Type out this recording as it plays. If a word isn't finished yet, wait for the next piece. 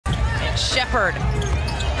meet Shepard.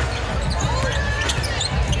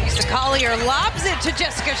 Collier lobs it to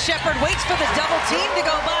Jessica Shepard, waits for the double team to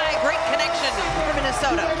go by. Great connection for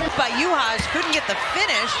Minnesota. But Juhas couldn't get the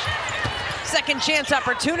finish. Second chance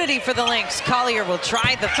opportunity for the Lynx. Collier will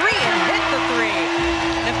try the three and hit the three.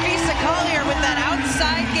 Napheesa Collier with that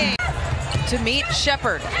outside game to meet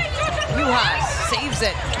Shepard. Juhas saves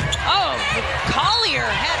it. Oh, Collier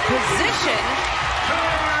had position.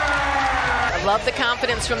 I love the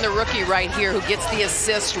confidence from the rookie right here who gets the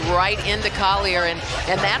assist right into Collier, and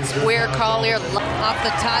that's where Collier off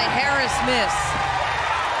the tie. Harris miss.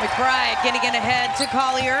 McBride getting it ahead to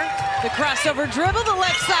Collier. The crossover dribble, the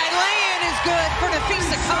left side lay-in is good for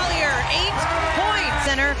Napheesa Collier. 8 points.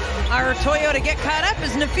 Center, our Toyota get caught up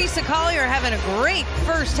as Napheesa Collier having a great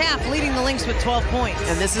first half, leading the Lynx with 12 points.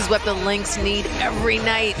 And this is what the Lynx need every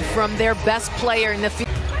night from their best player, Napheesa,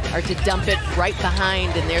 or to dump it right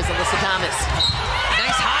behind, and there's Alyssa Thomas.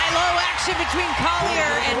 Nice high-low action between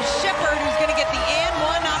Collier and Shepard, who's going to get the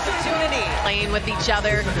and-one opportunity. Playing with each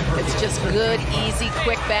other. It's just good, easy,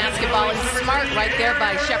 quick basketball, and smart right there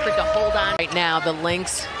by Shepard to hold on. Right now, the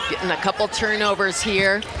Lynx getting a couple turnovers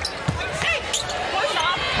here.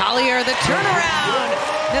 Collier, the turnaround.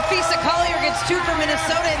 Napheesa Collier gets 2 for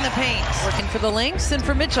Minnesota in the paint. Working for the Lynx and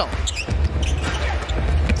for Mitchell.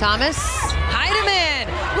 Thomas, Heidemann,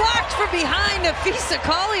 blocked from behind. Napheesa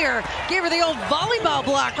Collier gave her the old volleyball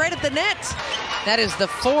block right at the net. That is the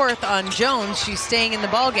 4th on Jones. She's staying in the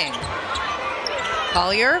ballgame.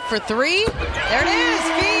 Collier for 3. There it is,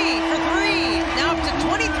 V for 3. Now up to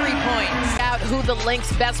 23 points. Out who the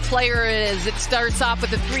Lynx best player is. It starts off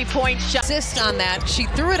with a 3-point shot. Assist on that. She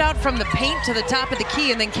threw it out from the paint to the top of the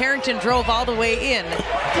key, and then Carrington drove all the way in.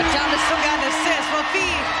 But Thomas still got an assist. Well, V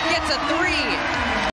gets a 3.